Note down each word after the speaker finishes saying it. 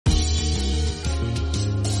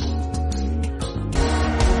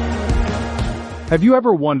Have you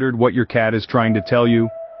ever wondered what your cat is trying to tell you?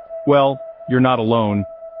 Well, you're not alone.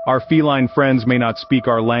 Our feline friends may not speak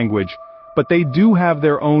our language, but they do have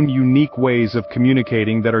their own unique ways of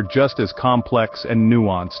communicating that are just as complex and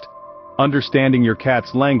nuanced. Understanding your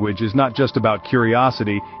cat's language is not just about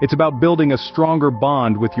curiosity, it's about building a stronger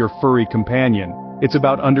bond with your furry companion. It's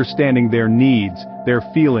about understanding their needs, their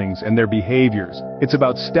feelings, and their behaviors. It's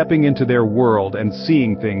about stepping into their world and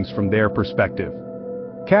seeing things from their perspective.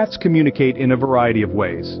 Cats communicate in a variety of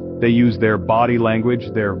ways. They use their body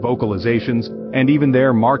language, their vocalizations, and even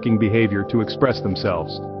their marking behavior to express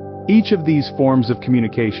themselves. Each of these forms of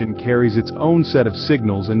communication carries its own set of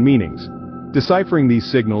signals and meanings. Deciphering these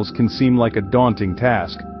signals can seem like a daunting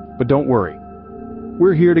task, but don't worry.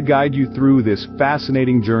 We're here to guide you through this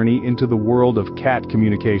fascinating journey into the world of cat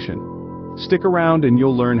communication. Stick around and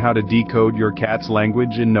you'll learn how to decode your cat's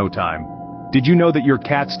language in no time. Did you know that your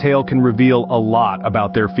cat's tail can reveal a lot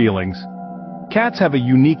about their feelings? Cats have a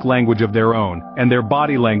unique language of their own, and their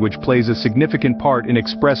body language plays a significant part in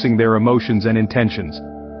expressing their emotions and intentions.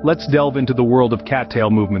 Let's delve into the world of cat tail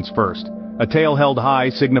movements first. A tail held high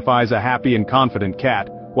signifies a happy and confident cat,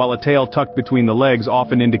 while a tail tucked between the legs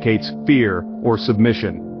often indicates fear or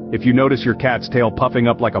submission. If you notice your cat's tail puffing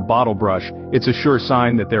up like a bottle brush, it's a sure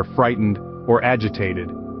sign that they're frightened or agitated.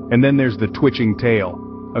 And then there's the twitching tail,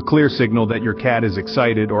 a clear signal that your cat is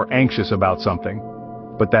excited or anxious about something.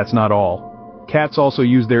 But that's not all. Cats also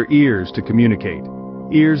use their ears to communicate.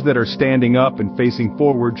 Ears that are standing up and facing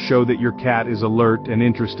forward show that your cat is alert and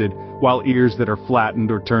interested, while ears that are flattened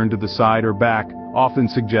or turned to the side or back often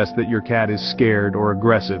suggest that your cat is scared or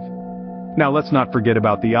aggressive. Now let's not forget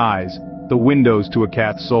about the eyes, the windows to a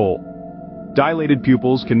cat's soul. Dilated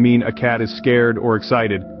pupils can mean a cat is scared or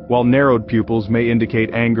excited, while narrowed pupils may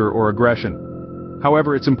indicate anger or aggression.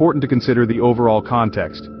 However, it's important to consider the overall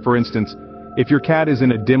context. For instance, if your cat is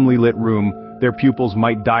in a dimly lit room, their pupils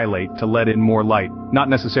might dilate to let in more light, not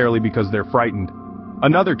necessarily because they're frightened.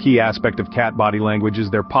 Another key aspect of cat body language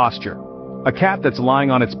is their posture. A cat that's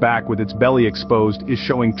lying on its back with its belly exposed is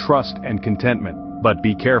showing trust and contentment. But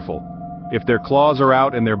be careful. If their claws are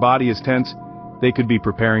out and their body is tense, they could be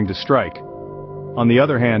preparing to strike. On the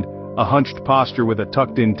other hand, a hunched posture with a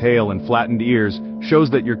tucked-in tail and flattened ears shows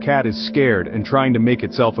that your cat is scared and trying to make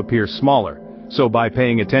itself appear smaller. So by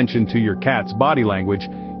paying attention to your cat's body language,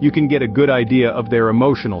 you can get a good idea of their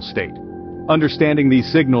emotional state. Understanding these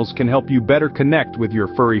signals can help you better connect with your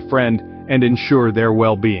furry friend and ensure their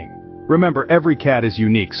well-being. Remember, every cat is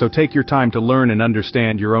unique, so take your time to learn and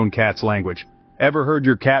understand your own cat's language. Ever heard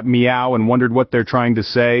your cat meow and wondered what they're trying to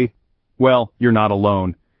say? Well, you're not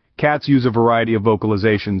alone. Cats use a variety of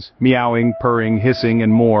vocalizations, meowing, purring, hissing,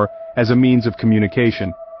 and more, as a means of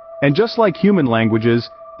communication. And just like human languages,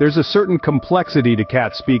 there's a certain complexity to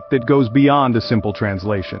cat speak that goes beyond a simple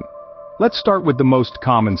translation. Let's start with the most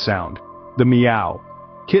common sound, the meow.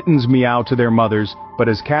 Kittens meow to their mothers, but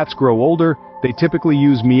as cats grow older, they typically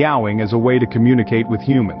use meowing as a way to communicate with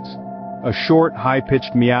humans. A short,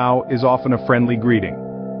 high-pitched meow is often a friendly greeting,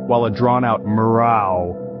 while a drawn-out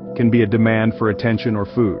meow can be a demand for attention or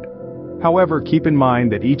food. However, keep in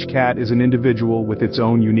mind that each cat is an individual with its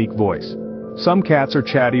own unique voice. Some cats are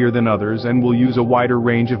chattier than others and will use a wider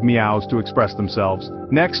range of meows to express themselves.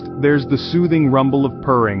 Next, there's the soothing rumble of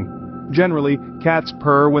purring. Generally, cats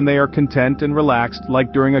purr when they are content and relaxed,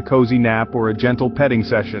 like during a cozy nap or a gentle petting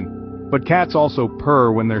session. But cats also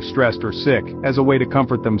purr when they're stressed or sick, as a way to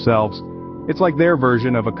comfort themselves. It's like their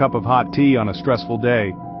version of a cup of hot tea on a stressful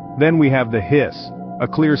day. Then we have the hiss, a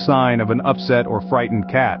clear sign of an upset or frightened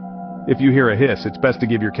cat. If you hear a hiss, it's best to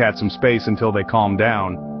give your cat some space until they calm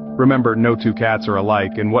down. Remember, no two cats are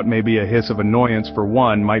alike, and what may be a hiss of annoyance for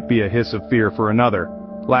one might be a hiss of fear for another.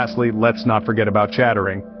 Lastly, let's not forget about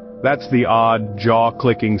chattering. That's the odd,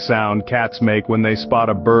 jaw-clicking sound cats make when they spot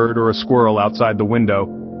a bird or a squirrel outside the window.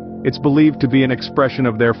 It's believed to be an expression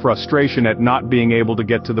of their frustration at not being able to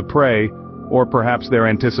get to the prey, or perhaps their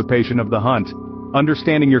anticipation of the hunt.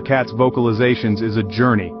 Understanding your cat's vocalizations is a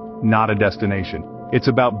journey, not a destination. It's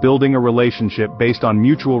about building a relationship based on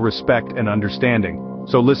mutual respect and understanding.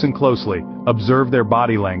 So listen closely, observe their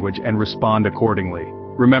body language, and respond accordingly.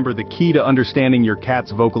 Remember, the key to understanding your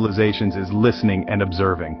cat's vocalizations is listening and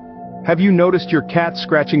observing. Have you noticed your cat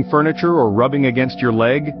scratching furniture or rubbing against your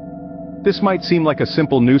leg? This might seem like a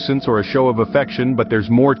simple nuisance or a show of affection, but there's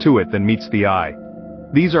more to it than meets the eye.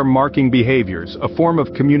 These are marking behaviors, a form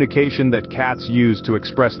of communication that cats use to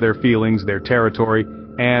express their feelings, their territory,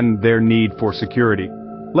 and their need for security.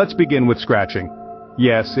 Let's begin with scratching.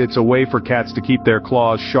 Yes, it's a way for cats to keep their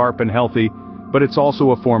claws sharp and healthy, but it's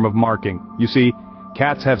also a form of marking. You see,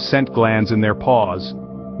 cats have scent glands in their paws.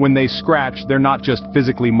 When they scratch, they're not just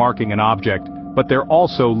physically marking an object, but they're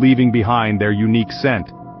also leaving behind their unique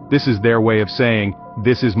scent. This is their way of saying,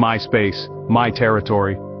 "This is my space, my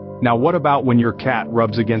territory." Now what about when your cat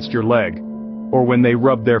rubs against your leg? Or when they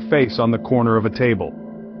rub their face on the corner of a table?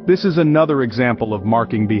 This is another example of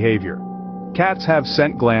marking behavior. Cats have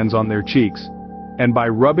scent glands on their cheeks, and by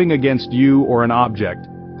rubbing against you or an object,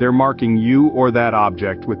 they're marking you or that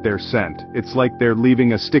object with their scent. It's like they're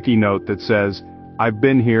leaving a sticky note that says, "I've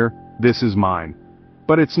been here, this is mine."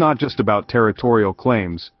 But it's not just about territorial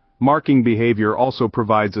claims. Marking behavior also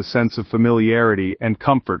provides a sense of familiarity and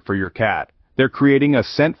comfort for your cat. They're creating a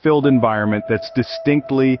scent-filled environment that's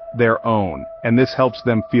distinctly their own, and this helps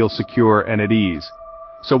them feel secure and at ease.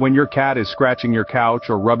 So when your cat is scratching your couch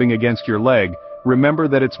or rubbing against your leg, remember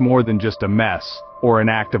that it's more than just a mess or an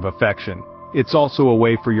act of affection. It's also a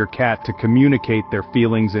way for your cat to communicate their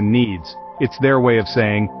feelings and needs. It's their way of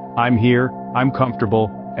saying, "I'm here, I'm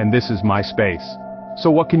comfortable, and this is my space."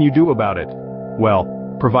 So what can you do about it? Well,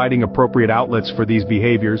 providing appropriate outlets for these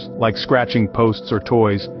behaviors, like scratching posts or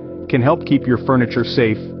toys, can help keep your furniture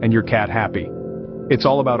safe and your cat happy. It's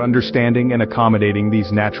all about understanding and accommodating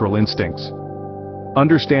these natural instincts.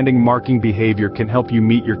 Understanding marking behavior can help you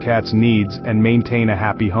meet your cat's needs and maintain a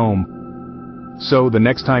happy home. So the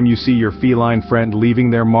next time you see your feline friend leaving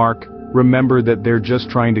their mark, remember that they're just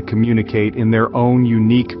trying to communicate in their own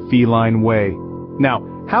unique feline way. Now,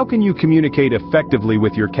 how can you communicate effectively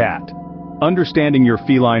with your cat? Understanding your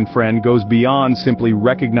feline friend goes beyond simply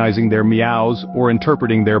recognizing their meows or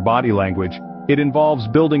interpreting their body language. It involves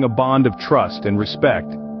building a bond of trust and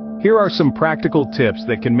respect. Here are some practical tips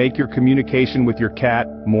that can make your communication with your cat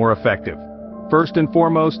more effective. First and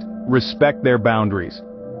foremost, respect their boundaries.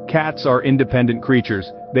 Cats are independent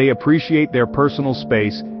creatures. They appreciate their personal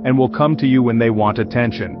space and will come to you when they want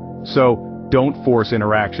attention. So, don't force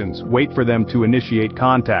interactions. Wait for them to initiate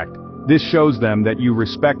contact. This shows them that you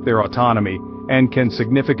respect their autonomy and can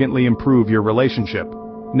significantly improve your relationship.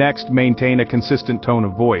 Next, maintain a consistent tone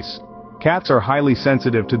of voice. Cats are highly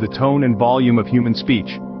sensitive to the tone and volume of human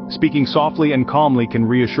speech. Speaking softly and calmly can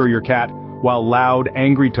reassure your cat, while loud,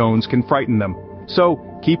 angry tones can frighten them. So,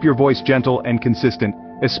 keep your voice gentle and consistent,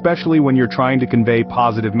 especially when you're trying to convey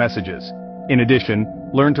positive messages. In addition,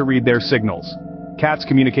 learn to read their signals. Cats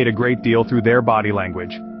communicate a great deal through their body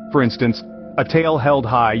language. For instance, a tail held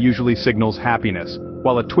high usually signals happiness,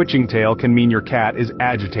 while a twitching tail can mean your cat is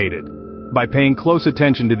agitated. By paying close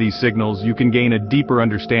attention to these signals, you can gain a deeper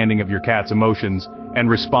understanding of your cat's emotions and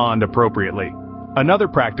respond appropriately. Another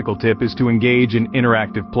practical tip is to engage in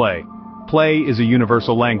interactive play. Play is a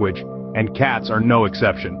universal language, and cats are no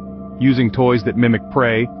exception. Using toys that mimic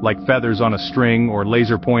prey, like feathers on a string or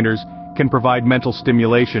laser pointers, can provide mental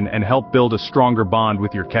stimulation and help build a stronger bond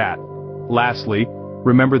with your cat. Lastly,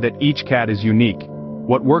 remember that each cat is unique.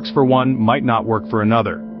 What works for one might not work for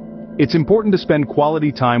another. It's important to spend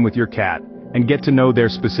quality time with your cat and get to know their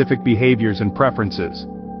specific behaviors and preferences.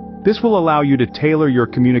 This will allow you to tailor your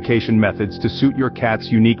communication methods to suit your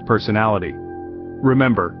cat's unique personality.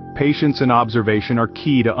 Remember, patience and observation are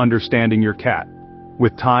key to understanding your cat.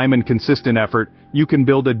 With time and consistent effort, you can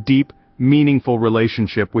build a deep, meaningful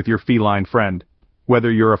relationship with your feline friend.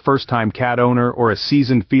 Whether you're a first-time cat owner or a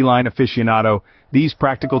seasoned feline aficionado, these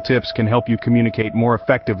practical tips can help you communicate more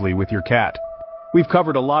effectively with your cat. We've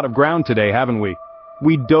covered a lot of ground today, haven't we?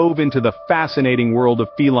 We dove into the fascinating world of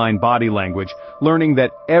feline body language, learning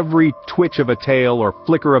that every twitch of a tail or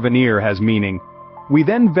flicker of an ear has meaning. We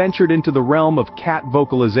then ventured into the realm of cat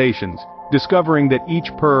vocalizations, discovering that each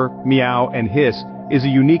purr, meow, and hiss is a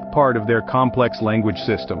unique part of their complex language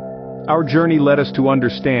system. Our journey led us to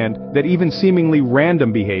understand that even seemingly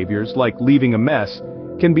random behaviors, like leaving a mess,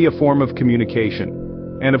 can be a form of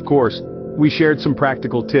communication. And of course, we shared some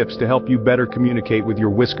practical tips to help you better communicate with your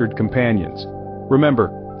whiskered companions. Remember,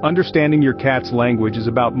 understanding your cat's language is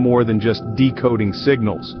about more than just decoding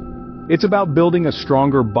signals. It's about building a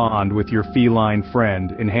stronger bond with your feline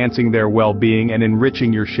friend, enhancing their well-being and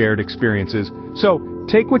enriching your shared experiences. So,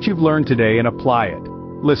 take what you've learned today and apply it.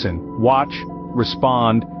 Listen, watch,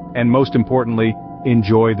 respond, and most importantly,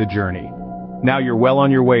 enjoy the journey. Now you're well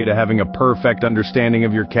on your way to having a perfect understanding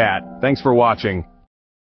of your cat. Thanks for watching.